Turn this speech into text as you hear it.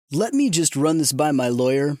"Let me just run this by my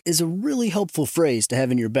lawyer" is a really helpful phrase to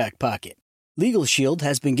have in your back pocket. Legal Shield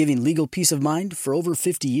has been giving legal peace of mind for over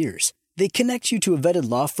 50 years. They connect you to a vetted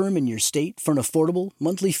law firm in your state for an affordable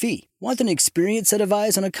monthly fee. Want an experienced set of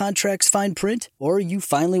eyes on a contract's fine print? Or you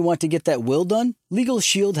finally want to get that will done? Legal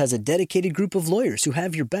Shield has a dedicated group of lawyers who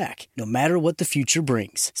have your back, no matter what the future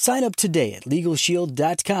brings. Sign up today at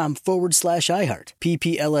LegalShield.com/iHeart.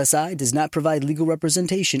 PPLSI does not provide legal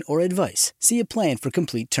representation or advice. See a plan for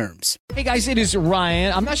complete terms. Hey guys, it is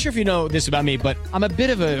Ryan. I'm not sure if you know this about me, but I'm a bit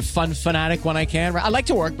of a fun fanatic when I can. I like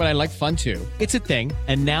to work, but I like fun too. It's a thing.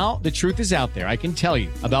 And now the truth is out there. I can tell you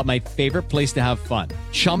about my favorite place to have fun.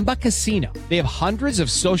 Chumba Casino. They have hundreds of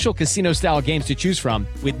social casino style games to choose from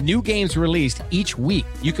with new games released each week.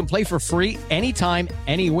 You can play for free anytime,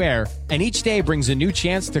 anywhere, and each day brings a new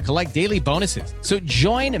chance to collect daily bonuses. So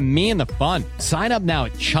join me in the fun. Sign up now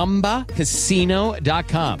at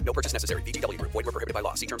ChumbaCasino.com. No purchase necessary. VGW Group. Void where prohibited by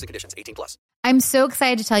law. See terms and conditions. 18+. I'm so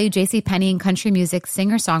excited to tell you JCPenney and country music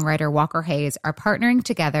singer-songwriter Walker Hayes are partnering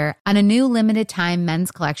together on a new limited-time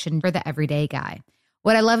men's collection for the everyday guy.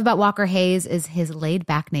 What I love about Walker Hayes is his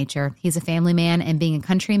laid-back nature. He's a family man, and being a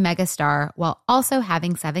country megastar while also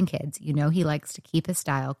having 7 kids, you know he likes to keep his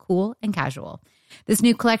style cool and casual. This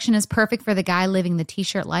new collection is perfect for the guy living the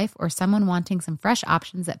t-shirt life or someone wanting some fresh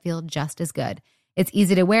options that feel just as good. It's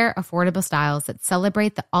easy to wear, affordable styles that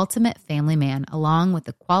celebrate the ultimate family man, along with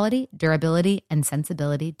the quality, durability, and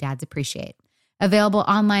sensibility dads appreciate. Available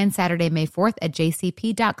online Saturday, May 4th at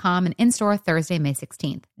jcp.com and in-store Thursday, May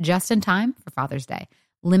 16th. Just in time for Father's Day.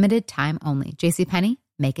 Limited time only. JCPenney,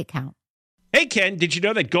 make it count. Hey, Ken, did you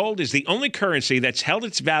know that gold is the only currency that's held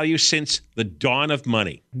its value since the dawn of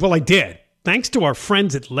money? Well, I did. Thanks to our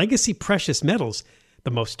friends at Legacy Precious Metals, the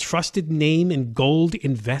most trusted name in gold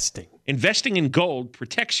investing. Investing in gold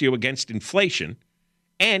protects you against inflation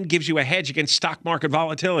and gives you a hedge against stock market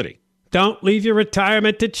volatility. Don't leave your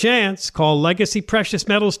retirement to chance. Call Legacy Precious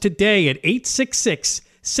Metals today at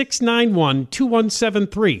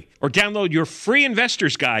 866-691-2173. Or download your free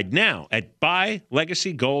investor's guide now at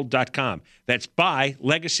buylegacygold.com. That's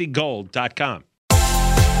buylegacygold.com.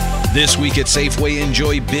 This week at Safeway,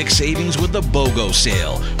 enjoy big savings with the BOGO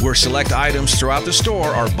sale, where select items throughout the store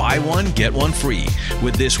are buy one, get one free.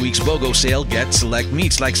 With this week's BOGO sale, get select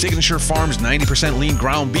meats like Signature Farms 90% lean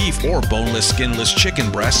ground beef or boneless, skinless chicken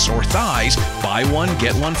breasts or thighs, buy one,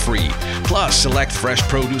 get one free. Plus, select fresh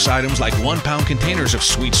produce items like 1-pound containers of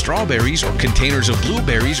sweet strawberries or containers of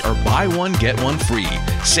blueberries are buy one, get one free.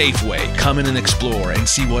 Safeway, come in and explore and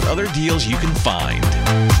see what other deals you can find.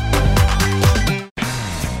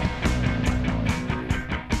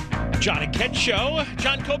 John and Ken Show.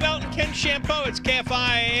 John Cobalt and Ken Shampoo. It's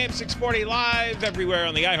KFI AM 640 live everywhere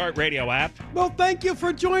on the iHeartRadio app. Well, thank you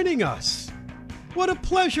for joining us. What a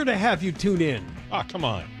pleasure to have you tune in. Oh, come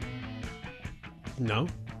on. No?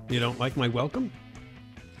 You don't like my welcome?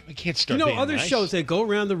 I can't start You know, being other nice. shows, they go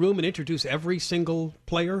around the room and introduce every single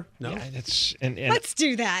player? No? Yeah, that's... And Let's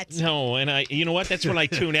do that. No, and you know what? That's when I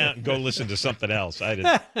tune out and go listen to something else. I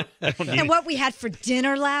don't need And what we had for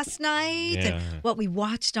dinner last night Yeah. and what we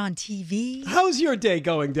watched on TV. How's your day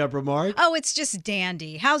going, Deborah Mark? Oh, it's just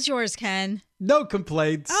dandy. How's yours, Ken? No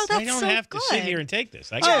complaints. Oh, that's I don't so have good. to sit here and take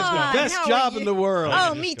this. I I gotta have go. the best how job are in the world. Oh,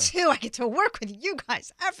 just me go. too. I get to work with you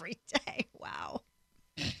guys every day. Wow.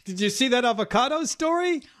 Did you see that avocado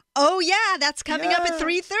story? Oh, yeah. That's coming up at Yeah.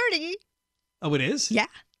 3:30. Oh, it is? Yeah,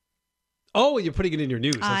 Oh, you're putting it in your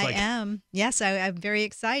news. I am. Yes, I'm very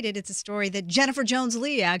excited. It's a story that Jennifer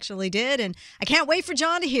Jones-Lee actually did, and I can't wait for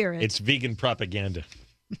John to hear it. It's vegan propaganda.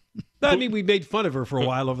 I mean, we made fun of her for a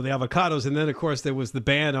while over the avocados, and then, of course, there was the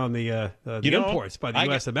ban on the You know, imports by the I-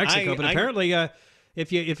 U.S. and Mexico. But I- apparently,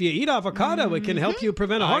 if you eat avocado, it can help you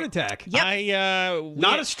prevent a heart attack. Yep.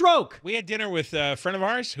 Not a stroke. We had dinner with a friend of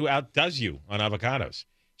ours who outdoes you on avocados.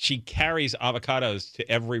 She carries avocados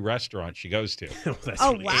to every restaurant she goes to That's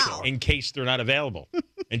Oh, really wow. cool. in case they're not available.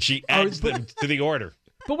 And she adds them to the order.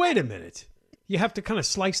 But wait a minute. You have to kind of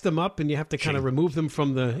slice them up, and you have to kind of remove them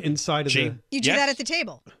from the inside of the... You do Yes. that at the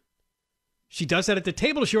table. She does that at the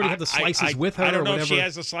table? She already had the slices with her I don't or know whatever? if she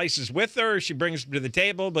has the slices with her or she brings them to the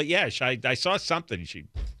table, but yeah, I saw something she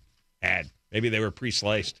had. Maybe they were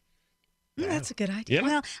pre-sliced. That's a good idea. Yeah.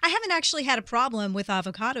 Well, I haven't actually had a problem with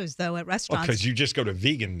avocados, though, at restaurants. Because you just go to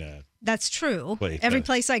vegan. That's true. Wait, Every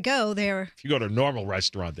place I go, they're... If you go to a normal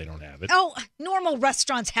restaurant, they don't have it. Oh, normal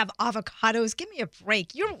restaurants have avocados. Give me a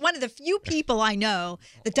break. You're one of the few people I know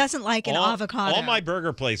that doesn't like an avocado. All my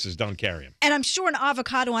burger places don't carry them. And I'm sure an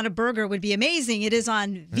avocado on a burger would be amazing. It is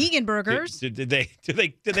on vegan burgers. Did they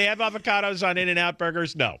have avocados on In-N-Out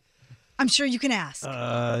burgers? No. I'm sure you can ask.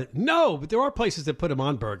 No, but there are places that put them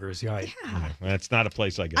on burgers. Yeah. That's not a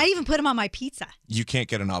place I go. I even put them on my pizza. You can't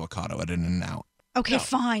get an avocado at In-N-Out. Okay,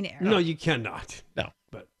 fine, Eric. No, you cannot. No.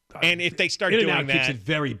 But And if they start In-N-Out doing keeps that, it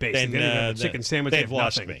very basic. then They don't have a chicken sandwich. they've they have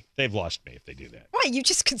lost nothing. me. They've lost me if they do that. Right, you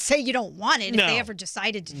just could say you don't want it No. if they ever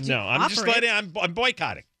decided to No, I'm just offer it. letting. I'm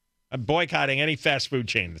boycotting. I'm boycotting any fast food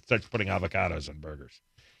chain that starts putting avocados on burgers.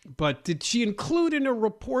 But did she include in her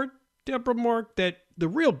report, Deborah Mark, that the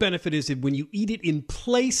real benefit is that when you eat it in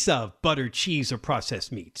place of butter, cheese, or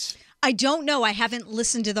processed meats? I don't know. I haven't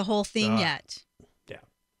listened to the whole thing yet. Yeah.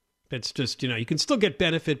 It's just, you can still get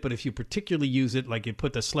benefit, but if you particularly use it, like you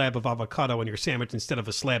put the slab of avocado on your sandwich instead of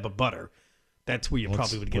a slab of butter, that's where you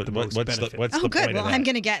probably would get the most benefit. What's Oh, the good. point Well, of that? I'm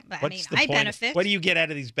going to get, I benefit. What do you get out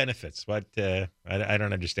of these benefits? What I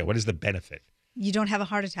don't understand. What is the benefit? You don't have a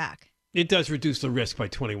heart attack. It does reduce the risk by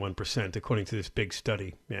 21%, according to this big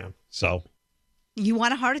study. Yeah. So, You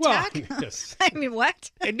want a heart attack? Well, yes. I mean,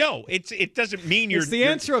 what? no, it doesn't mean you're. It's the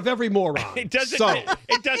answer of every moron. It doesn't. So,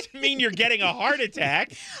 It doesn't mean you're getting a heart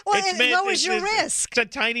attack. Well, it lowers your risk. It's a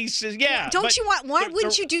tiny. Yeah. Don't but you want? Why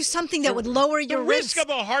wouldn't you do something that would lower your the risk of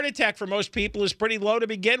a heart attack for most people is pretty low to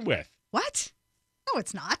begin with. What? No,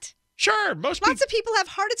 it's not. Sure, Lots of people have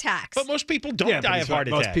heart attacks. but most people don't yeah, die of heart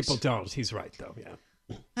attacks. Most people don't. He's right, though. Yeah.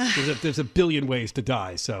 There's a billion ways to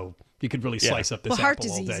die, so you could really slice up this heart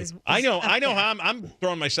apple all disease day. is I know up there. how I'm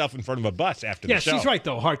throwing myself in front of a bus after the show. Yeah, she's right,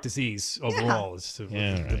 though. Heart disease overall is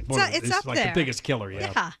right. It's up like there. the biggest killer.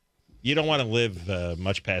 Yeah. You don't want to live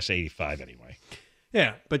much past 85 anyway.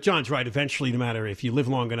 Yeah, but John's right. Eventually, no matter if you live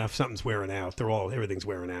long enough, something's wearing out. Everything's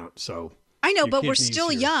wearing out. So I know, your but we're kidneys,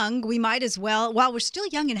 still your- young. We might as well, while we're still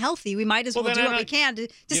young and healthy, we might as well then do I what we don't- can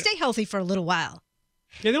to stay healthy for a little while.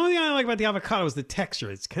 Yeah, the only thing I like about the avocado is the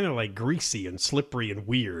texture. It's kind of like greasy and slippery and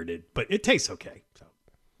weird, but it tastes okay. So.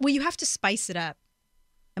 Well, you have to spice it up.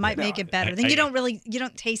 It might make it better. Then you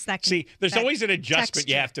don't taste that. See, there's that always an adjustment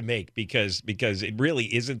texture. you have to make because it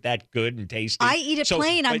really isn't that good and tasty. I eat it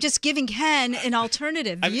plain. I'm but just giving Ken an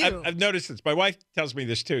alternative view. I've noticed this. My wife tells me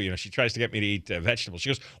this too. She tries to get me to eat vegetables. She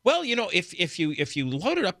goes, "Well, if you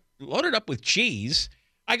load it up with cheese."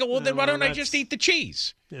 I go, well, then why don't I just eat the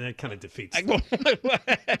cheese? Yeah, that kind of defeats. I go,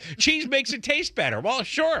 cheese makes it taste better. Well,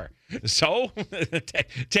 sure. So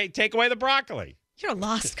take away the broccoli. You're a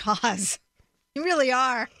lost cause. You really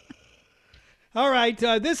are. All right,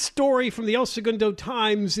 this story from the El Segundo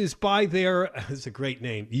Times is by their, it's a great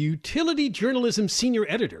name, Utility Journalism Senior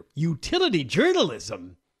Editor. Utility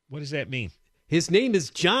Journalism? What does that mean? His name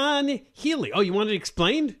is John Healy. Oh, you want it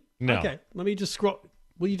explained? No. Okay, let me just scroll.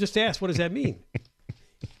 Well, you just asked, what does that mean?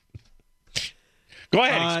 Go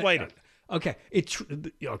ahead, explain it. Okay,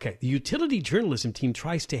 the utility journalism team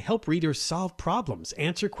tries to help readers solve problems,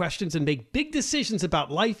 answer questions, and make big decisions about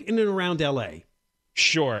life in and around L.A.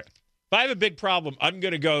 Sure. If I have a big problem, I'm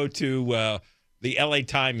going to go to the L.A.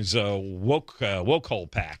 Times woke hole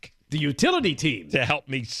pack. The utility team. To help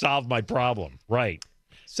me solve my problem. Right.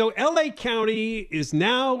 So L.A. County is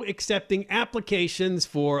now accepting applications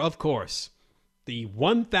for, of course, the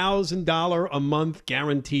 $1,000 a month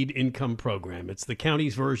guaranteed income program. It's the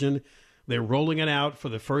county's version. They're rolling it out for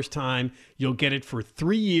the first time. You'll get it for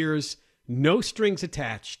 3 years, no strings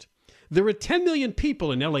attached. There are 10 million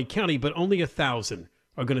people in L.A. County, but only 1,000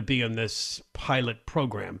 are going to be in this pilot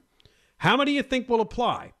program. How many do you think will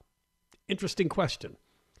apply? Interesting question.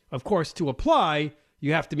 Of course, to apply,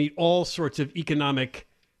 you have to meet all sorts of economic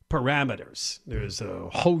parameters. There's a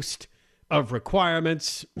host of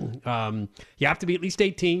requirements. You have to be at least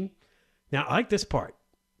 18. Now, I like this part.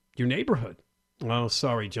 Your neighborhood. Oh,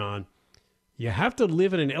 sorry, John. You have to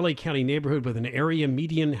live in an LA County neighborhood with an area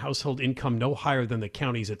median household income no higher than the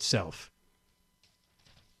county's itself.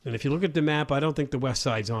 And if you look at the map, I don't think the West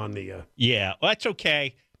Side's on the... Yeah, well, that's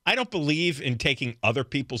okay. I don't believe in taking other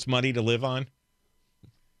people's money to live on.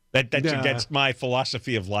 That's my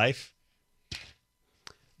philosophy of life.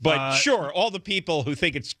 But sure, all the people who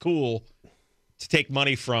think it's cool to take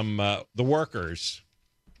money from the workers,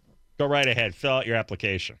 go right ahead. Fill out your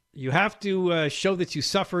application. You have to show that you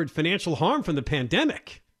suffered financial harm from the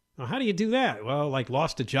pandemic. Now, how do you do that? Well, like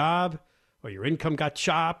lost a job, or your income got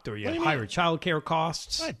chopped, or you have higher child care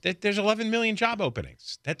costs. What? There's 11 million job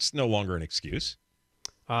openings. That's no longer an excuse.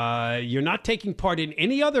 You're not taking part in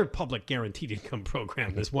any other public guaranteed income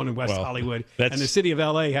program. There's one in West Hollywood, and the city of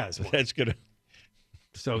L.A. has one. That's good.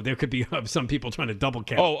 So there could be some people trying to double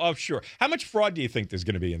count. Oh, sure. How much fraud do you think there's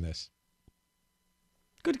going to be in this?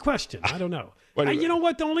 Good question. I don't know. You know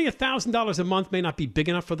what? Only $1,000 a month may not be big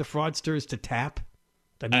enough for the fraudsters to tap.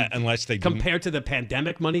 I mean, unless they compared to the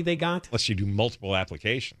pandemic money they got. Unless you do multiple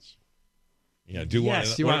applications. Do one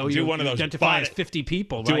of those. Identify as 50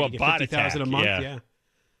 people. Do right? a You get bot 50,000 attack. a month.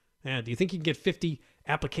 Yeah. Do you think you can get 50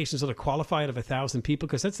 applications that qualify out of 1,000 people?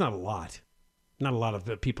 Because that's not a lot. Not a lot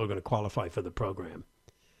of people are going to qualify for the program.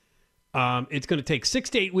 It's going to take 6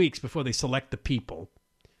 to 8 weeks before they select the people.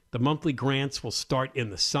 The monthly grants will start in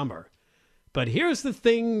the summer. But here's the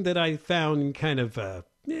thing that I found kind of a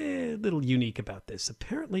little unique about this.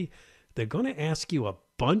 Apparently, they're going to ask you a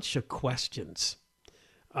bunch of questions.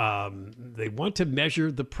 They want to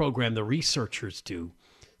measure the program, the researchers do.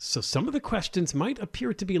 So some of the questions might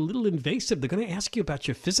appear to be a little invasive. They're going to ask you about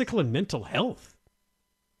your physical and mental health.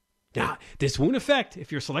 Now, this won't affect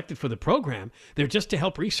if you're selected for the program. They're just to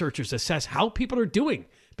help researchers assess how people are doing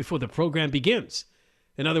before the program begins.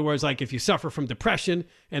 In other words, like if you suffer from depression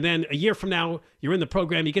and then a year from now you're in the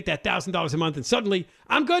program, you get that $1,000 a month and suddenly,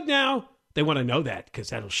 I'm good now. They want to know that because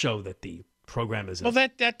that'll show that the program is... Well,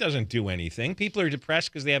 that doesn't do anything. People are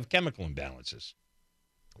depressed because they have chemical imbalances.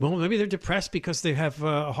 Well, maybe they're depressed because they have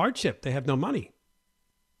a hardship. They have no money.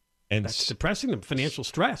 And that's depressing them, financial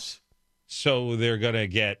stress. So they're going to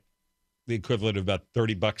get the equivalent of about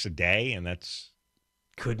 $30 a day, and that's...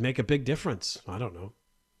 Could make a big difference. I don't know.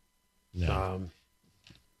 No.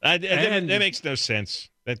 That makes no sense.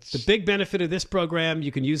 That's the big benefit of this program.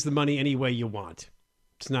 You can use the money any way you want.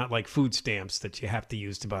 It's not like food stamps that you have to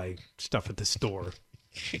use to buy stuff at the store.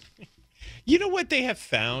 You know what they have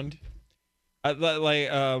found?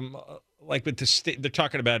 Like with they're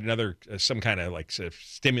talking about another some kind of like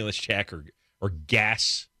stimulus check or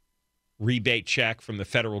gas rebate check from the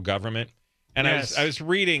federal government. And yes. I was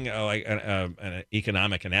reading an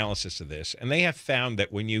economic analysis of this, and they have found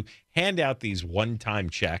that when you hand out these one-time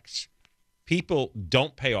checks, people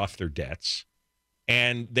don't pay off their debts,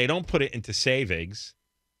 and they don't put it into savings.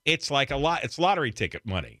 It's like it's lottery ticket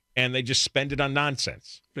money, and they just spend it on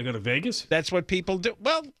nonsense. They go to Vegas? That's what people do.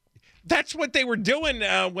 Well, that's what they were doing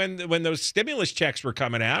when those stimulus checks were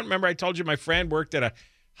coming out. Remember, I told you my friend worked at a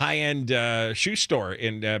high-end shoe store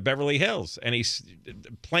in Beverly Hills, and a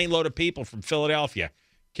plane load of people from Philadelphia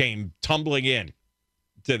came tumbling in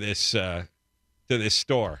to this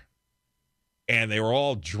store, and they were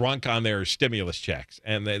all drunk on their stimulus checks,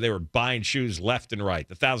 and they were buying shoes left and right,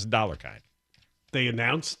 the $1,000 kind. They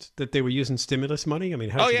announced that they were using stimulus money? I mean,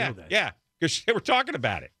 how did you know that? Yeah, because they were talking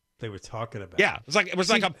about it. They were talking about it. It was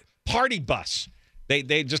like a party bus.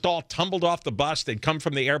 They just all tumbled off the bus. They'd come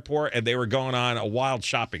from the airport, and they were going on a wild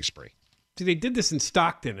shopping spree. See, they did this in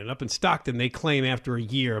Stockton, and up in Stockton, they claim after a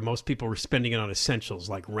year, most people were spending it on essentials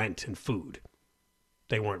like rent and food.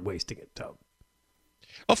 They weren't wasting it, though.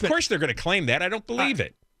 Of course they're going to claim that. I don't believe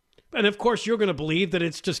it. And, of course, you're going to believe that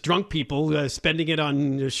it's just drunk people spending it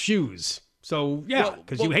on shoes. So, yeah,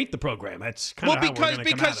 because you hate the program. That's kind of how we're going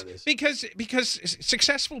to come out of this. Because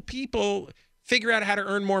successful people figure out how to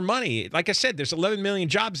earn more money. Like I said, there's 11 million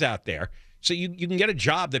jobs out there. So you can get a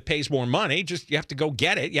job that pays more money. Just you have to go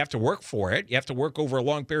get it. You have to work for it. You have to work over a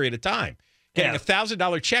long period of time. Getting a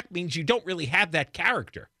 $1,000 check means you don't really have that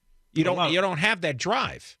character. You don't have that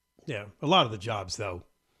drive. Yeah. A lot of the jobs, though,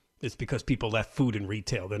 it's because people left food and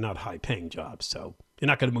retail. They're not high-paying jobs. So you're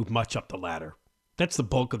not going to move much up the ladder. That's the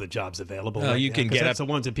bulk of the jobs available. That's the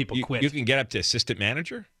ones that people quit. You can get up to assistant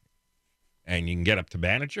manager. And you can get up to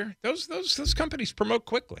manager. Those companies promote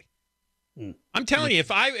quickly. I'm telling you,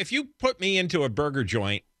 if you put me into a burger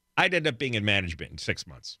joint, I'd end up being in management in 6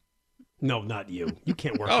 months. No, not you. You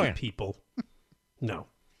can't work with people. No,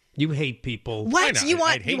 you hate people. What you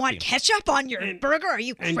want ketchup on your burger? Are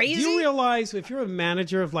you crazy? Do you realize if you're a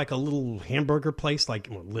manager of like a little hamburger place,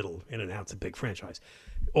 little In-N-Out's a big franchise,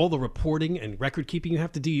 all the reporting and record keeping you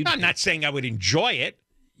have to do? I'm not saying I would enjoy it.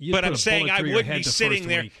 But I'm saying I wouldn't be sitting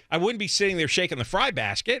there. I wouldn't be sitting there shaking the fry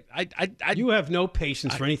basket. You have no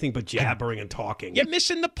patience for anything but jabbering and talking. You're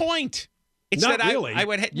missing the point. It's not that really.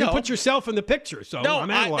 You put yourself in the picture, so I'm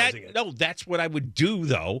analyzing it. No, that's what I would do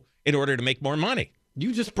though, in order to make more money.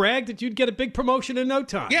 You just bragged that you'd get a big promotion in no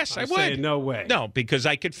time. Yes, I would. Saying, no way. No, because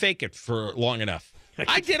I could fake it for long enough.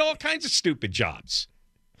 I did all kinds of stupid jobs.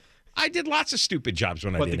 I did lots of stupid jobs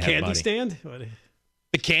when I didn't have money. The candy stand?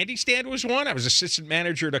 The candy stand was one. I was assistant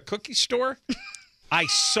manager at a cookie store. I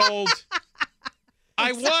sold.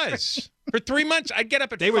 I was. For 3 months, I'd get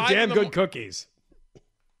up at 5 They were damn good cookies.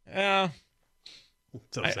 I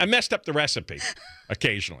messed up the recipe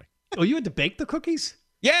occasionally. Oh, you had to bake the cookies?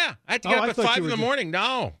 Yeah. I had to get up at 5 in the morning.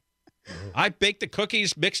 No. I baked the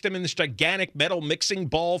cookies, mixed them in this gigantic metal mixing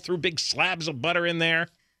bowl, threw big slabs of butter in there.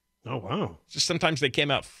 Oh, wow. Just sometimes they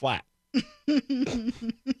came out flat.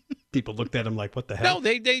 People looked at him like, what the hell? No,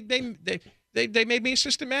 they made me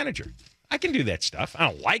assistant manager. I can do that stuff. I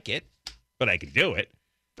don't like it, but I can do it.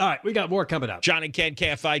 All right, we got more coming up. John and Ken,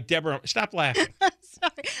 KFI, Deborah. Stop laughing.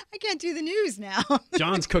 Sorry, I can't do the news now.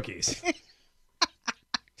 John's Cookies.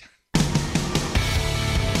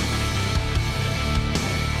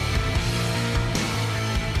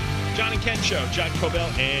 John and Ken Show. John Cobell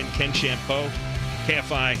and Ken Champeau.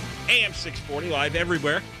 KFI AM 640 live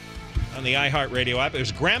everywhere on the iHeartRadio app. It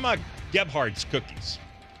was Grandma Gebhardt's Cookies.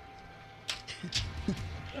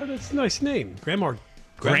 Oh, that's a nice name. Grandma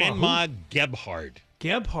Gebhardt.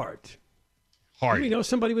 Gebhardt. Hard. Do we know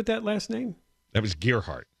somebody with that last name? That was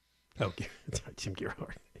Gearhart. Oh, that's right, Jim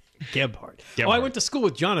Gearhart. Gebhardt. Gebhardt. Oh, I went to school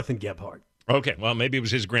with Jonathan Gebhardt. Okay, well, maybe it was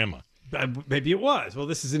his grandma. Maybe it was. Well,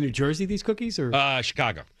 this is in New Jersey, these cookies? Or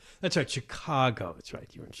Chicago. That's right, Chicago. That's right.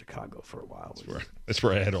 You were in Chicago for a while. That's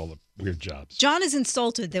where I had all the weird jobs. John is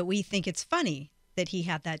insulted that we think it's funny that he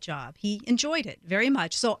had that job. He enjoyed it very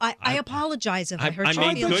much. So I apologize if I hurt your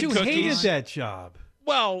I feelings. thought you cookies. hated that job.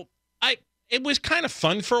 Well, it was kind of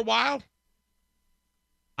fun for a while.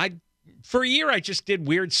 For a year, I just did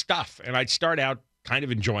weird stuff, and I'd start out kind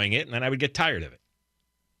of enjoying it, and then I would get tired of it.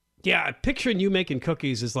 Yeah, picturing you making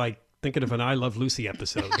cookies is like thinking of an I Love Lucy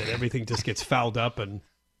episode that everything just gets fouled up and...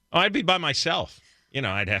 Oh, I'd be by myself.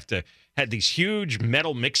 I'd had these huge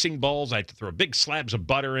metal mixing bowls. I had to throw big slabs of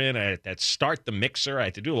butter in. I had to start the mixer. I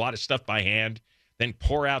had to do a lot of stuff by hand, then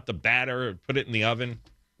pour out the batter, put it in the oven.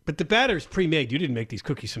 But the batter's pre-made. You didn't make these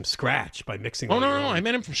cookies from scratch by mixing them. Oh, no, I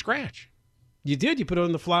made them from scratch. You did? You put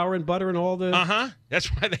on the flour and butter and all the... Uh-huh. That's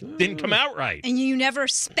why they didn't come out right. And you never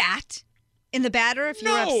spat in the batter if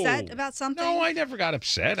you were upset about something? No, I never got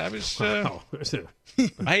upset. I was...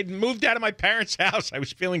 I had moved out of my parents' house. I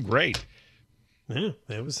was feeling great. Yeah,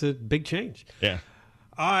 that was a big change. Yeah.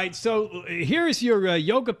 All right, so here's your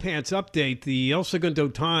Yoga Pants update. The El Segundo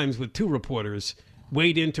Times, with two reporters,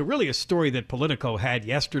 weighed into really a story that Politico had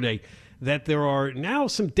yesterday, that there are now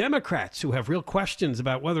some Democrats who have real questions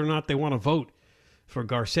about whether or not they want to vote for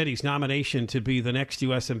Garcetti's nomination to be the next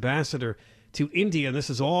U.S. ambassador to India. And this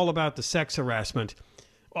is all about the sex harassment,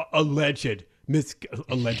 alleged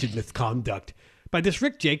misconduct by this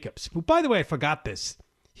Rick Jacobs, who, by the way, I forgot this.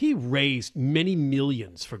 He raised many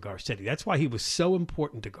millions for Garcetti. That's why he was so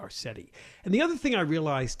important to Garcetti. And the other thing I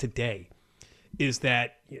realized today is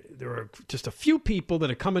that there are just a few people that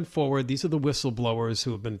are coming forward. These are the whistleblowers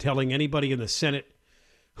who have been telling anybody in the Senate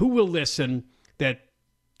who will listen that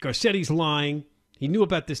Garcetti's lying. He knew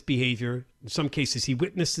about this behavior. In some cases, he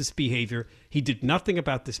witnessed this behavior. He did nothing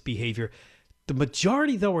about this behavior. The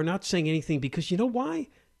majority, though, are not saying anything because you know why?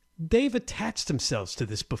 They've attached themselves to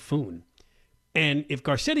this buffoon. And if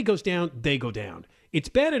Garcetti goes down, they go down. It's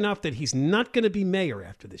bad enough that he's not going to be mayor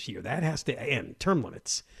after this year. That has to end, term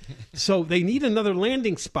limits. So they need another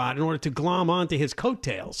landing spot in order to glom onto his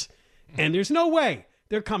coattails. And there's no way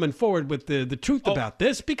they're coming forward with the truth about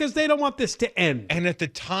this because they don't want this to end. And at the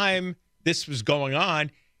time this was going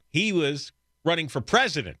on, he was running for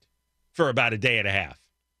president for about a day and a half.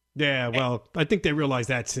 Yeah, well, I think they realize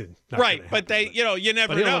that's not right. But they, you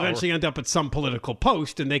never know. He'll eventually end up at some political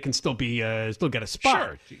post, and they can still be still get a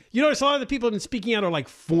spot. Sure. You notice a lot of the people who've been speaking out are like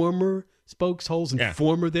former spokesholes and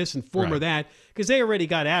former this and former that because they already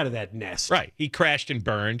got out of that nest. Right. He crashed and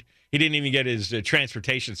burned. He didn't even get his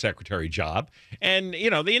transportation secretary job, and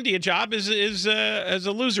the India job is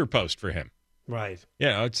a loser post for him. Right.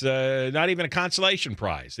 It's not even a consolation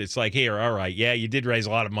prize. It's like, here, all right, yeah, you did raise a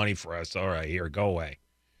lot of money for us. All right, here, go away.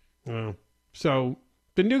 Well, so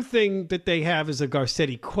the new thing that they have is a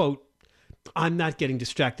Garcetti quote, "I'm not getting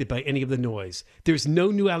distracted by any of the noise. There's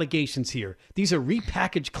no new allegations here. These are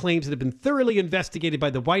repackaged claims that have been thoroughly investigated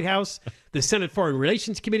by the White House, the Senate Foreign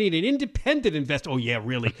Relations Committee, and an independent an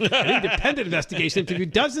independent investigation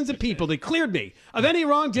interviewed dozens of people that cleared me of any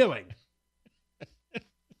wrongdoing."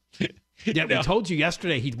 Yeah, we told you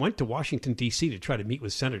yesterday he went to Washington, D.C. to try to meet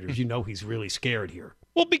with senators. He's really scared here.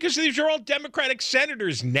 Well, because these are all Democratic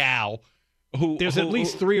senators now. There's at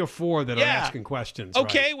least 3 or 4 that are asking questions.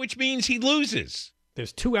 Okay, right? Which means he loses.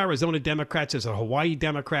 There's 2 Arizona Democrats. There's a Hawaii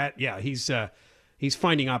Democrat. Yeah, he's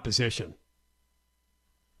finding opposition.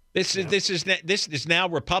 This is now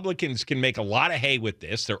Republicans can make a lot of hay with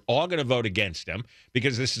this. They're all going to vote against him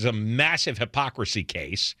because this is a massive hypocrisy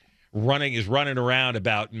case. Running around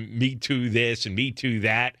about Me Too this and Me Too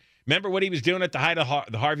that. Remember what he was doing at the height of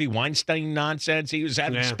the Harvey Weinstein nonsense? He was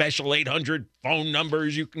having special 800 phone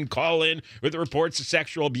numbers you can call in with reports of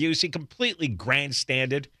sexual abuse. He completely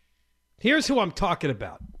grandstanded. Here's who I'm talking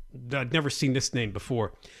about. I'd never seen this name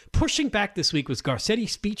before. Pushing back this week was Garcetti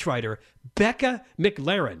speechwriter Becca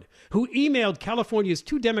McLaren, who emailed California's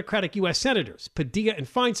 2 Democratic U.S. senators, Padilla and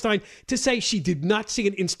Feinstein, to say she did not see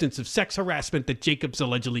an instance of sex harassment that Jacobs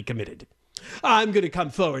allegedly committed. I'm going to come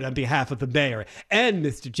forward on behalf of the mayor and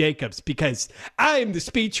Mr. Jacobs because I'm the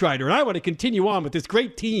speechwriter and I want to continue on with this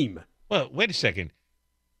great team. Well, wait a second.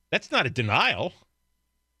 That's not a denial.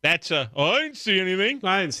 That's I didn't see anything.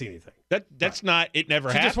 I didn't see anything. That's not. It never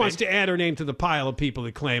happened. She just wants to add her name to the pile of people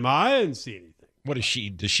that claim I didn't see anything. What is she?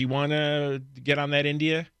 Does she want to get on that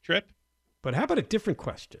India trip? But how about a different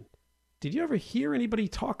question? Did you ever hear anybody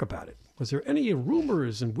talk about it? Was there any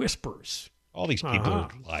rumors and whispers? All these people are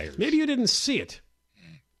liars. Maybe you didn't see it,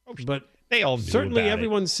 but they all knew certainly about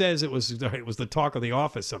everyone says it was the talk of the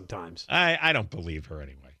office sometimes. I don't believe her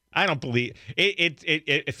anyway. I don't believe it.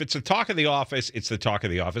 If it's the talk of the office, it's the talk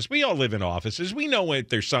of the office. We all live in offices. We know if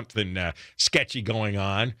there's something sketchy going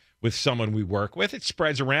on with someone we work with. It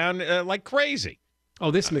spreads around like crazy.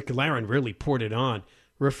 Oh, this McLaren really poured it on,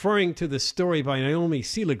 referring to the story by Naomi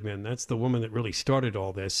Seligman. That's the woman that really started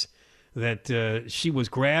all this. That she was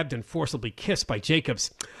grabbed and forcibly kissed by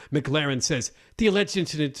Jacobs. McLaren says the alleged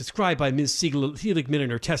incident described by Ms. Seligman in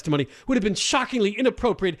her testimony would have been shockingly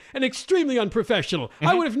inappropriate and extremely unprofessional. Mm-hmm.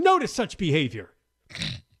 I would have noticed such behavior.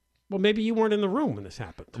 Well, maybe you weren't in the room when this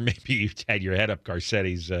happened. Or maybe you had your head up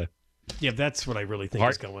Garcetti's. Yeah, that's what I really think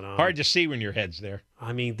is going on. Hard to see when your head's there.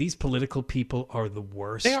 I mean, these political people are the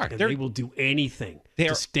worst. They are. And they will do anything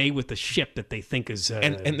to stay with the ship that they think is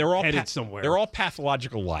and they're all headed somewhere. They're all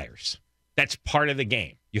pathological liars. That's part of the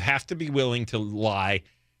game. You have to be willing to lie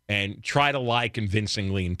and try to lie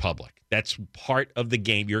convincingly in public. That's part of the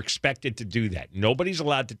game. You're expected to do that. Nobody's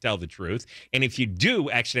allowed to tell the truth. And if you do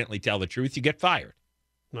accidentally tell the truth, you get fired.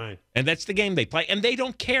 Right. And that's the game they play. And they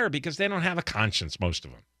don't care because they don't have a conscience, most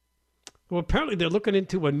of them. Well, apparently they're looking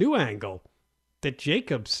into a new angle that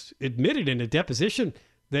Jacobs admitted in a deposition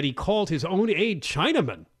that he called his own aide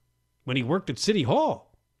Chinaman when he worked at City Hall.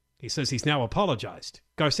 He says he's now apologized.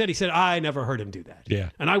 Garcetti said, I never heard him do that.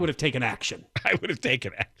 Yeah. And I would have taken action. I would have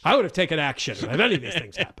taken action. I would have taken action if any of these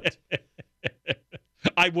things happened.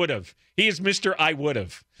 I would have. He is Mr. I would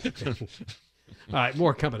have. All right,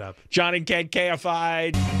 more coming up. John and Ken,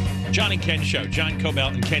 KFI. John and Ken Show. John Cobell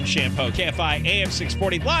and Ken Shampoo. KFI AM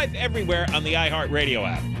 640, live everywhere on the iHeartRadio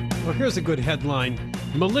app. Well, here's a good headline.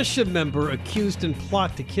 Militia member accused in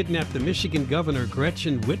plot to kidnap the Michigan governor,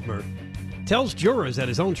 Gretchen Whitmer, tells jurors at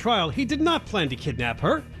his own trial he did not plan to kidnap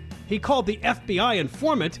her. He called the FBI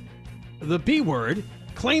informant the B word,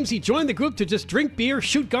 claims he joined the group to just drink beer,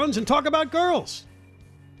 shoot guns, and talk about girls.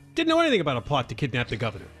 Didn't know anything about a plot to kidnap the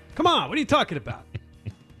governor. Come on, what are you talking about?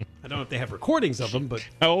 I don't know if they have recordings of him, but...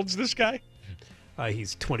 How old's this guy?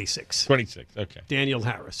 He's 26. 26, okay. Daniel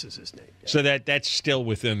Harris is his name. Yeah. So that's still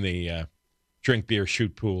within the drink beer,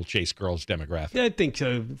 shoot pool, chase girls demographic. Yeah, I think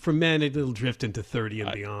so. For men, it'll drift into 30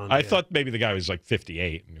 and beyond. I thought maybe the guy was like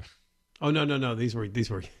 58. Oh, no. These were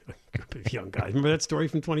young guys. Remember that story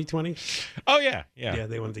from 2020? Oh, yeah. Yeah,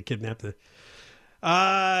 they wanted to kidnap the...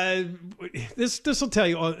 This will tell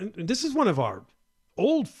you, this is one of our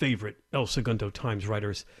old favorite El Segundo Times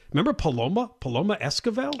writers. Remember Paloma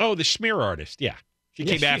Esquivel? Oh, the smear artist, yeah. She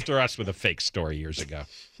came after us with a fake story years ago.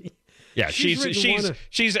 Yeah, she's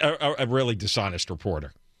a really dishonest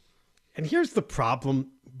reporter. And here's the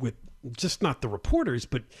problem with just not the reporters,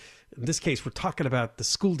 but in this case, we're talking about the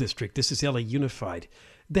school district. This is LA Unified.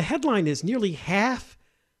 The headline is nearly half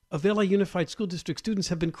of LA Unified School District students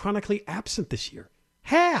have been chronically absent this year.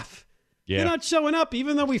 Half. Yeah. They're not showing up,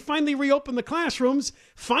 even though we finally reopened the classrooms.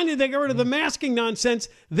 Finally, they got rid of the masking nonsense.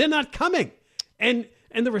 They're not coming. And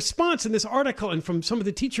the response in this article and from some of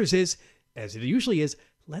the teachers is, as it usually is,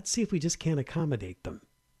 let's see if we just can't accommodate them.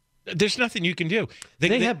 There's nothing you can do.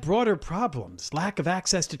 They have broader problems. Lack of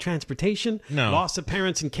access to transportation, loss of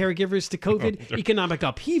parents and caregivers to COVID, economic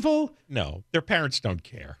upheaval. No, their parents don't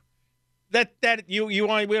care. We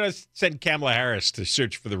want to send Kamala Harris to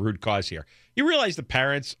search for the root cause here. You realize the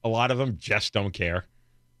parents, a lot of them just don't care.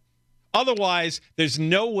 Otherwise, there's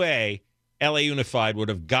no way LA Unified would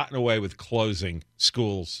have gotten away with closing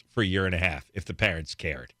schools for a year and a half if the parents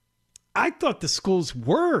cared. I thought the schools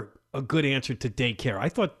were a good answer to daycare. I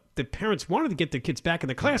thought the parents wanted to get their kids back in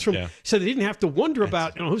the classroom so they didn't have to wonder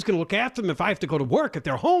about who's going to look after them if I have to go to work at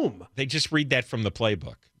their home. They just read that from the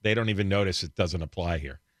playbook. They don't even notice it doesn't apply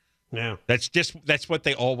here. Yeah. That's what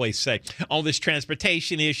they always say. Oh, there's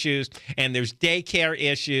transportation issues and there's daycare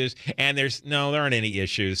issues and there aren't any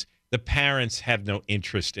issues. The parents have no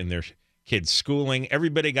interest in their kids' schooling.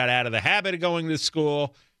 Everybody got out of the habit of going to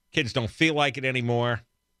school. Kids don't feel like it anymore.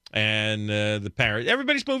 And the parents,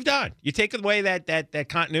 everybody's moved on. You take away that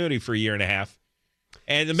continuity for a year and a half.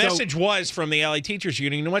 And the message was from the LA Teachers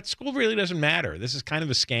Union, you know what? School really doesn't matter. This is kind of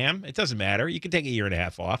a scam. It doesn't matter. You can take a year and a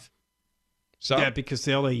half off. So because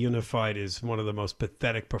the LA Unified is one of the most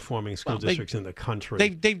pathetic performing school districts in the country.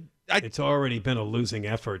 It's already been a losing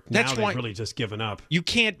effort. Now they've really just given up. You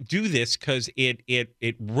can't do this because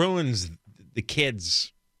it ruins the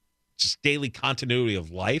kids' just daily continuity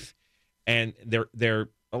of life, and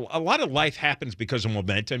a lot of life happens because of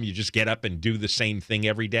momentum. You just get up and do the same thing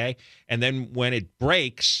every day, and then when it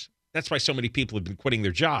breaks, that's why so many people have been quitting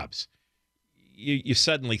their jobs. You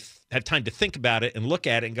suddenly have time to think about it and look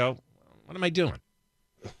at it and go, what am I doing?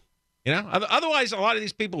 You know, otherwise, a lot of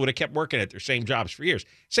these people would have kept working at their same jobs for years.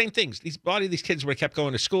 Same things. A lot of these kids would have kept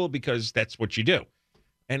going to school because that's what you do.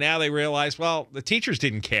 And now they realize, well, the teachers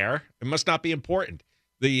didn't care. It must not be important.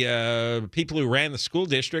 The people who ran the school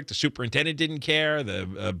district, the superintendent didn't care.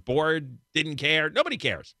 The board didn't care. Nobody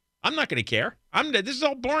cares. I'm not going to care. This is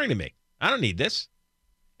all boring to me. I don't need this.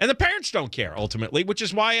 And the parents don't care, ultimately, which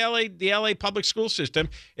is why the LA public school system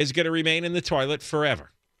is going to remain in the toilet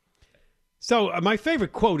forever. So my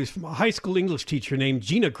favorite quote is from a high school English teacher named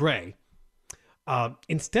Gina Gray.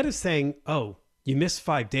 Instead of saying, oh, you missed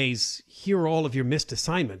 5 days, here are all of your missed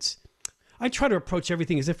assignments, I try to approach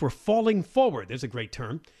everything as if we're falling forward. There's a great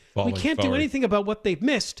term. We can't do anything about what they've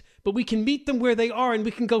missed, but we can meet them where they are and we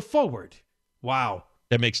can go forward. Wow.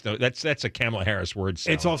 That's a Kamala Harris word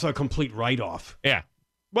salad. It's also a complete write-off. Yeah.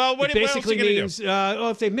 Well, what basically what means,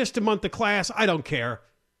 if they missed a month of class, I don't care.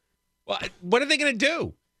 Well, what are they going to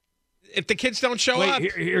do if the kids don't show up?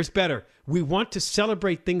 Here's better. We want to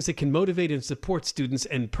celebrate things that can motivate and support students,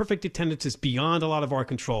 and perfect attendance is beyond a lot of our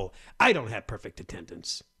control. I don't have perfect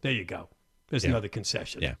attendance. There you go. There's another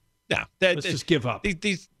concession. Yeah. Yeah. Let's just give up.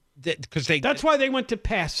 That's why they went to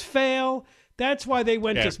pass-fail. That's why they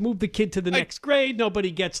went to move the kid to the next grade.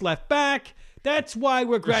 Nobody gets left back. That's why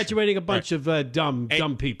we're graduating a bunch of dumb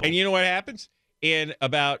people. And you know what happens? In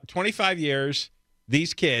about 25 years,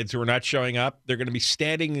 these kids who are not showing up, they're going to be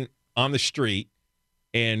standing on the street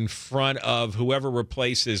in front of whoever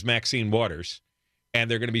replaces Maxine Waters,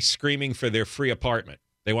 and they're going to be screaming for their free apartment.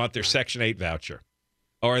 They want their Section 8 voucher.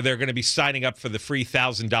 Or they're going to be signing up for the free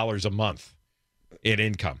 $1,000 a month in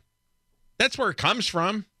income. That's where it comes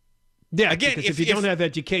from. Yeah, again, because if you don't have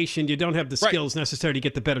education, you don't have the skills necessary to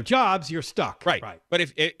get the better jobs, you're stuck. Right. But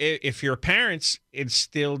if your parents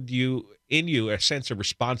instilled in you a sense of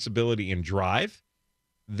responsibility and drive,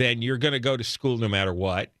 then you're going to go to school no matter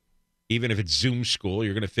what. Even if it's Zoom school,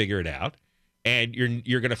 you're going to figure it out. And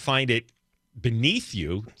you're going to find it beneath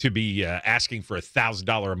you to be asking for a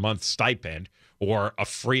 $1,000 a month stipend or a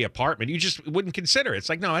free apartment. You just wouldn't consider it. It's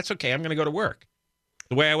like, no, that's okay. I'm going to go to work.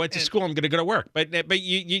 The way I went to school, I'm going to go to work. But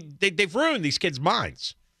they've ruined these kids'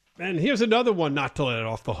 minds. And here's another one not to let it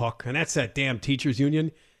off the hook, and that's that damn teachers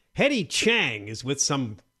union. Hetty Chang is with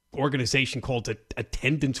some organization called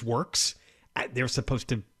Attendance Works. They're supposed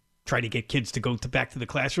to try to get kids to go back to the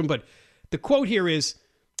classroom. But the quote here is,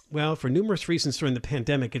 well, for numerous reasons during the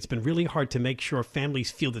pandemic, it's been really hard to make sure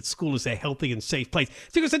families feel that school is a healthy and safe place.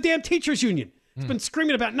 It's because the damn teachers union. It's been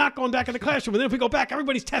screaming about not going back in the classroom. And then if we go back,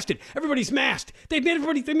 everybody's tested. Everybody's masked. They made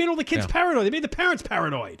all the kids paranoid. They made the parents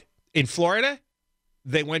paranoid. In Florida,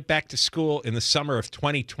 they went back to school in the summer of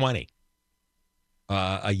 2020.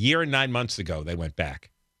 A year and 9 months ago, they went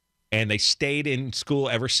back. And they stayed in school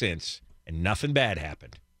ever since. And nothing bad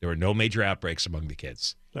happened. There were no major outbreaks among the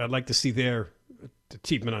kids. I'd like to see their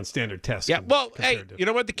achievement on standard tests. Yeah, well, hey, you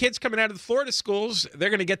know what? The kids coming out of the Florida schools, they're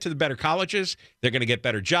going to get to the better colleges. They're going to get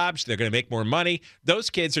better jobs. They're going to make more money. Those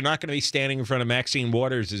kids are not going to be standing in front of Maxine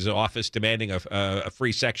Waters' office demanding a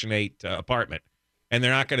free Section 8 apartment. And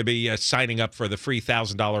they're not going to be signing up for the free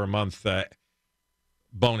 $1,000 a month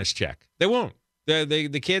bonus check. They won't.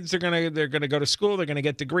 The kids are they're going to go to school. They're going to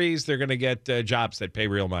get degrees. They're going to get jobs that pay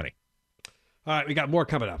real money. All right, we got more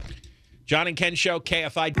coming up. John and Ken Show,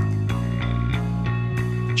 KFI.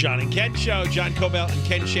 John and Ken Show, John Cobelt and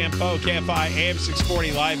Ken Shampoo, KFI AM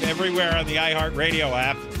 640, live everywhere on the iHeartRadio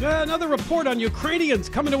app. Another report on Ukrainians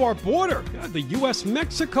coming to our border, the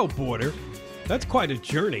U.S.-Mexico border. That's quite a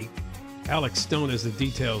journey. Alex Stone has the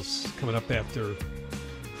details coming up after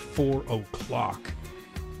 4 o'clock.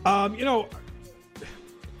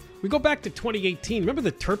 We go back to 2018. Remember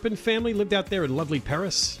the Turpin family lived out there in lovely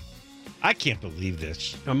Paris? I can't believe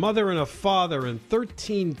this. A mother and a father and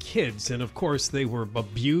 13 kids. And, of course, they were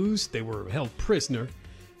abused. They were held prisoner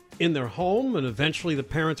in their home. And eventually the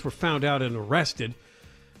parents were found out and arrested.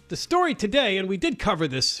 The story today, and we did cover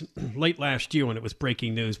this late last year when it was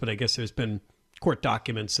breaking news, but I guess there's been court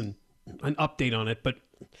documents and an update on it. But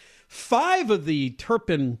 5 of the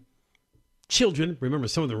Turpin children, remember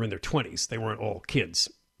some of them were in their 20s, they weren't all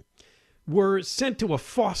kids, were sent to a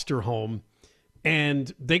foster home.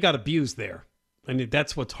 And they got abused there. I mean,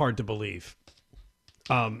 that's what's hard to believe.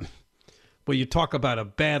 Well, you talk about a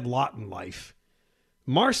bad lot in life.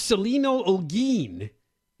 Marcelino Olguin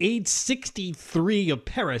age 63 of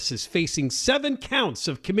Paris, is facing 7 counts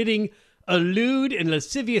of committing a lewd and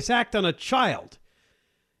lascivious act on a child.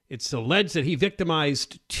 It's alleged that he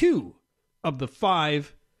victimized 2 of the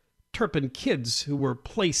 5 Turpin kids who were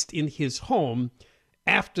placed in his home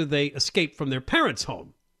after they escaped from their parents'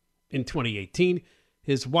 home. In 2018,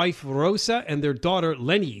 his wife Rosa and their daughter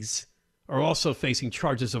Lenise are also facing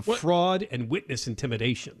charges of fraud and witness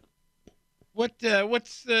intimidation.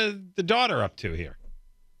 What's the daughter up to here?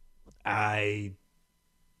 The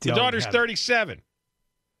daughter's 37.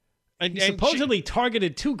 He supposedly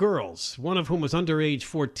targeted 2 girls, one of whom was under age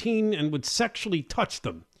 14, and would sexually touch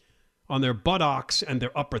them on their buttocks and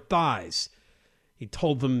their upper thighs. He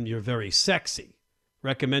told them, "You're very sexy."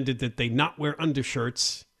 Recommended that they not wear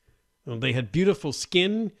undershirts. They had beautiful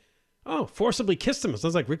skin. Oh, forcibly kissed them. It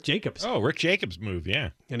sounds like Rick Jacobs. Oh, Rick Jacobs move, yeah.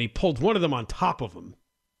 And he pulled one of them on top of him.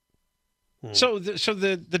 So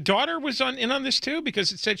the daughter was in on this too,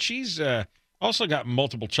 because it said she's also got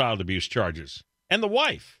multiple child abuse charges, and the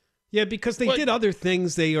wife. Yeah, because they did other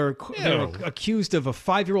things. They're accused of a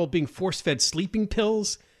 5-year-old being force-fed sleeping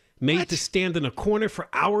pills, made to stand in a corner for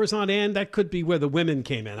hours on end. That could be where the women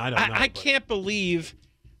came in. I don't know. I can't believe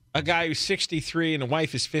a guy who's 63 and a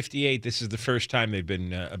wife is 58. This is the first time they've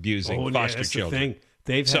been abusing foster children. The thing.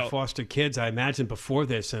 They've had foster kids, I imagine, before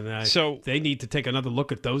this, and they need to take another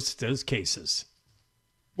look at those cases.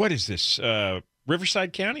 What is this?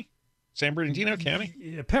 Riverside County? San Bernardino County?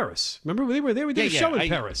 Yeah, Paris. Remember they did a show in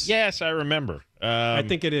Paris. Yes, I remember. I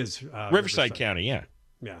think it is Riverside County. Yeah.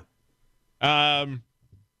 Yeah.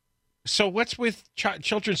 So what's with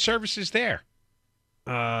children's services there?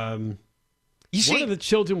 One of the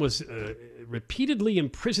children was repeatedly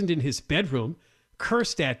imprisoned in his bedroom,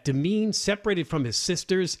 cursed at, demeaned, separated from his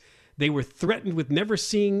sisters. They were threatened with never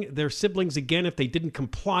seeing their siblings again if they didn't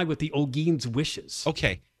comply with the Ogin's wishes.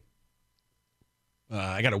 Okay.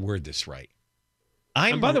 I got to word this right.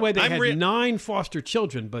 And by the way, they had 9 foster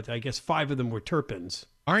children, but I guess 5 of them were Turpins.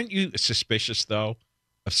 Aren't you suspicious, though,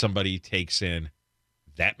 of somebody who takes in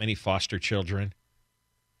that many foster children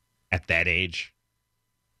at that age?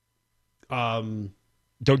 Don't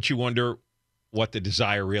you wonder what the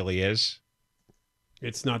desire really is?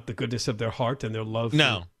 It's not the goodness of their heart and their love.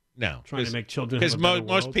 No. Trying to make children. Because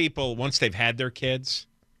most people, once they've had their kids,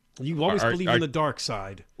 you always believe in the dark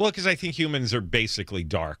side. Well, because I think humans are basically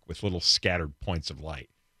dark with little scattered points of light.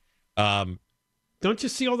 Don't you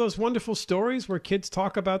see all those wonderful stories where kids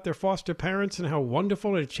talk about their foster parents and how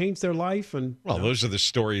wonderful it changed their life? And those are the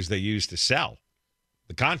stories they use to sell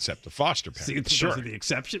the concept of foster parents. Those are the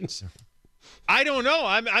exceptions. I don't know.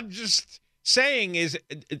 I'm just saying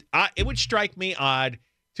it would strike me odd,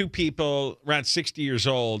 2 people around 60 years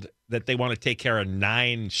old, that they want to take care of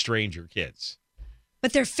 9 stranger kids.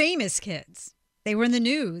 But they're famous kids. They were in the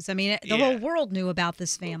news. I mean, the whole world knew about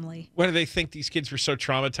this family. What do they think? These kids were so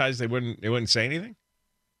traumatized they wouldn't say anything?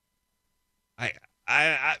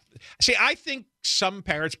 I see. I think some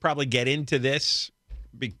parents probably get into this.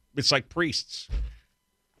 It's like priests.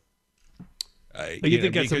 You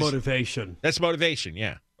think that's a motivation? That's motivation,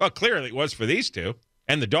 yeah. Well, clearly it was for these 2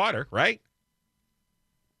 and the daughter, right?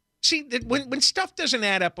 See, when stuff doesn't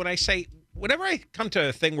add up, when I say, whenever I come to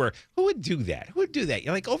a thing where, who would do that? Who would do that?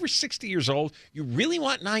 You're like over 60 years old. You really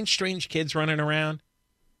want 9 strange kids running around?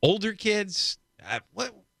 Older kids?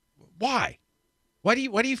 Why? Why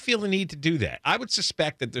do you feel the need to do that? I would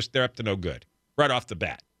suspect that they're up to no good right off the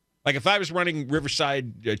bat. Like if I was running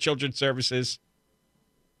Riverside Children's Services,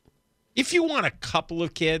 if you want a couple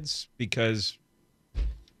of kids because,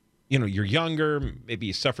 you're younger, maybe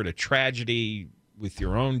you suffered a tragedy with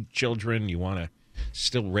your own children, you want to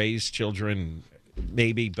still raise children,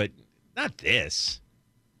 maybe, but not this.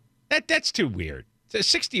 That's too weird.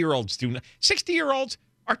 60-year-olds do not. 60-year-olds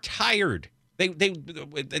are tired. They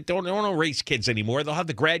don't want to raise kids anymore. They'll have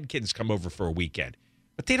the grandkids come over for a weekend,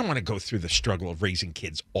 but they don't want to go through the struggle of raising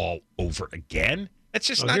kids all over again. That's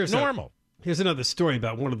just not normal. Here's another story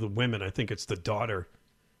about one of the women. I think it's the daughter,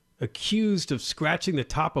 accused of scratching the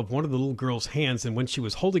top of one of the little girl's hands, and when she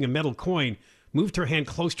was holding a metal coin, moved her hand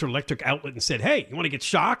close to her electric outlet and said, "Hey, you want to get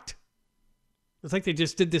shocked?" It's like they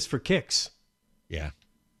just did this for kicks. Yeah.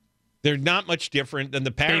 They're not much different than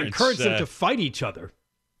the parents. They encouraged them to fight each other.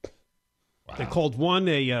 Wow. They called one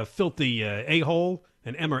a filthy a-hole,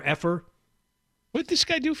 an MR-effer. What did this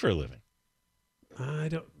guy do for a living? I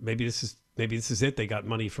don't. Maybe this is it. They got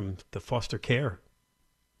money from the foster care.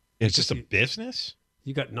 It's just a business?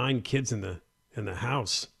 You got 9 kids in the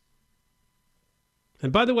house.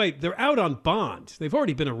 And by the way, they're out on bond. They've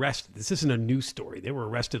already been arrested. This isn't a news story. They were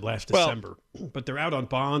arrested last December. But they're out on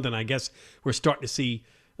bond, and I guess we're starting to see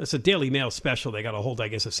It's a Daily Mail special. They got a hold, I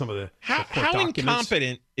guess, of some of the court How documents.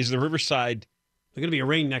 incompetent is the Riverside? They're going to be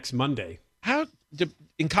arraigned next Monday. How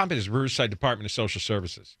incompetent is Riverside Department of Social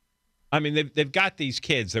Services? I mean, they've got these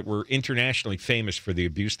kids that were internationally famous for the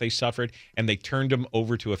abuse they suffered, and they turned them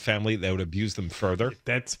over to a family that would abuse them further.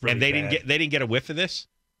 That's really and they bad. didn't get a whiff of this.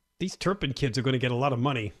 These Turpin kids are going to get a lot of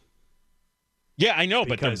money. Yeah, I know,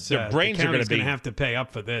 but their brains are going to have to pay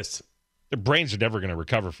up for this. Their brains are never going to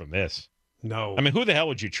recover from this. No. I mean, who the hell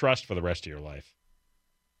would you trust for the rest of your life?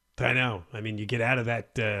 I know. I mean, you get out of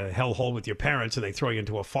that hellhole with your parents, and they throw you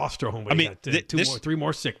into a foster home. Where you got three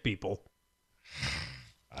more sick people.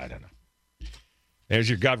 I don't know. There's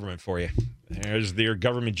your government for you. There's your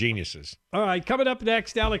government geniuses. All right, coming up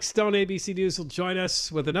next, Alex Stone, ABC News, will join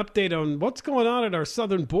us with an update on what's going on at our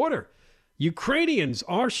southern border. Ukrainians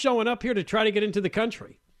are showing up here to try to get into the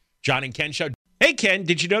country. John and Ken Show. Hey, Ken,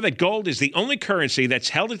 did you know that gold is the only currency that's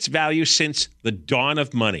held its value since the dawn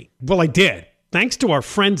of money? Well, I did. Thanks to our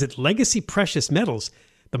friends at Legacy Precious Metals,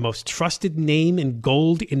 the most trusted name in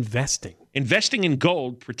gold investing. Investing in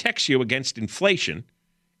gold protects you against inflation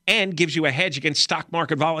and gives you a hedge against stock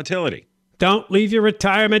market volatility. Don't leave your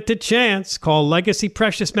retirement to chance. Call Legacy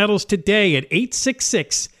Precious Metals today at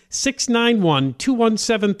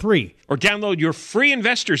 866-691-2173. Or download your free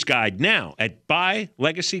investor's guide now at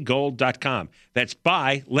buylegacygold.com. That's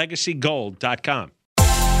buylegacygold.com.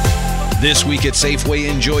 This week at Safeway,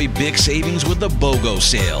 enjoy big savings with the BOGO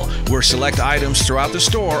sale, where select items throughout the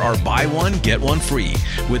store are buy one, get one free.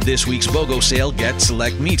 With this week's BOGO sale, get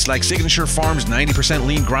select meats like Signature Farms 90%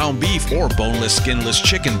 lean ground beef or boneless, skinless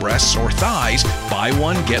chicken breasts or thighs, buy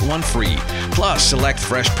one, get one free. Plus, select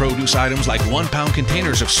fresh produce items like 1 pound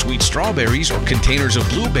containers of sweet strawberries or containers of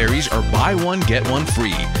blueberries are buy one, get one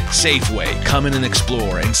free. Safeway, come in and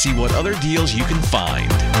explore and see what other deals you can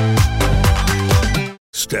find.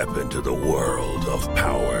 Step into the world of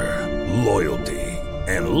power, loyalty,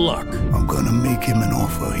 and luck. I'm going to make him an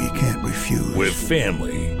offer he can't refuse. With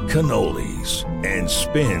family, cannolis, and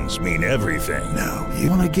spins mean everything. Now, you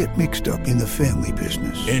want to get mixed up in the family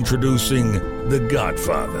business. Introducing The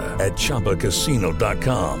Godfather at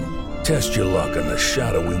ChumbaCasino.com. Test your luck in the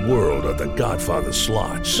shadowy world of The Godfather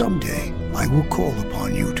slot. Someday, I will call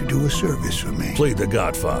upon you to do a service for me. Play The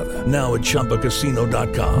Godfather, now at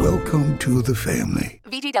ChumbaCasino.com. Welcome to the family.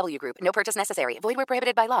 VGW Group. No purchase necessary. Void where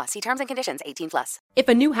prohibited by law. See terms and conditions. 18+. If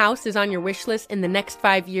a new house is on your wish list in the next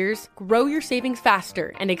 5 years, grow your savings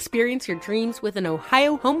faster and experience your dreams with an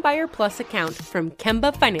Ohio Homebuyer Plus account from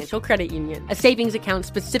Kemba Financial Credit Union. A savings account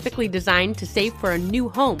specifically designed to save for a new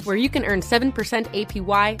home, where you can earn 7%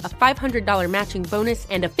 APY, a $500 matching bonus,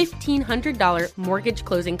 and a $1,500 mortgage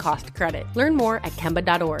closing cost credit. Learn more at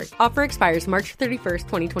Kemba.org. Offer expires March 31st,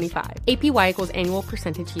 2025. APY equals annual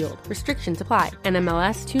percentage yield. Restrictions apply. NMLS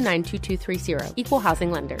 292230. Equal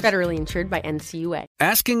housing lender. Federally insured by NCUA.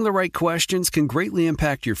 Asking the right questions can greatly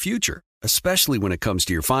impact your future, especially when it comes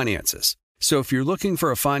to your finances. So if you're looking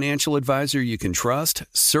for a financial advisor you can trust,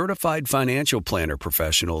 certified financial planner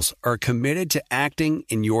professionals are committed to acting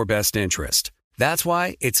in your best interest. That's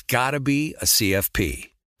why it's got to be a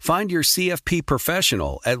CFP. Find your CFP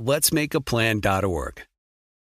professional at letsmakeaplan.org.